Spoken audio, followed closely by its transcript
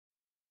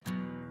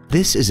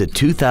This is a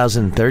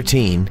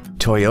 2013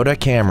 Toyota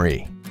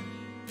Camry.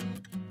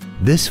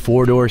 This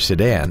four-door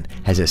sedan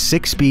has a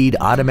 6-speed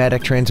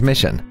automatic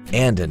transmission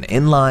and an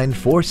inline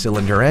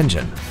 4-cylinder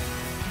engine.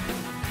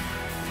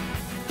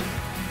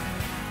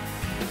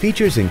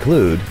 Features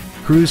include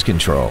cruise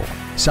control,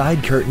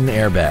 side curtain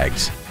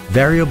airbags,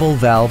 variable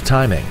valve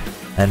timing,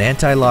 an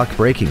anti-lock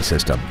braking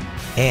system,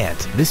 and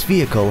this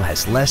vehicle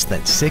has less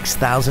than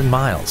 6,000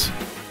 miles.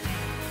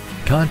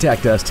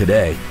 Contact us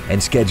today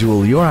and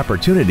schedule your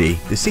opportunity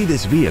to see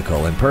this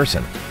vehicle in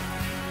person.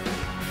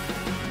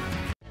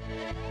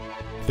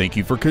 Thank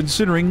you for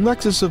considering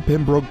Lexus of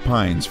Pembroke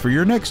Pines for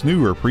your next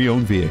new or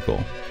pre-owned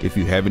vehicle. If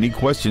you have any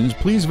questions,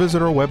 please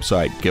visit our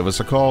website, give us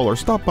a call, or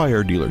stop by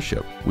our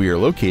dealership. We are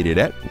located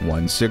at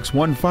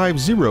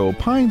 16150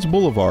 Pines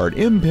Boulevard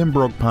in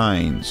Pembroke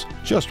Pines,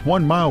 just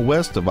 1 mile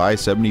west of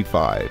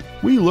I-75.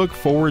 We look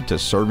forward to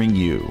serving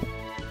you.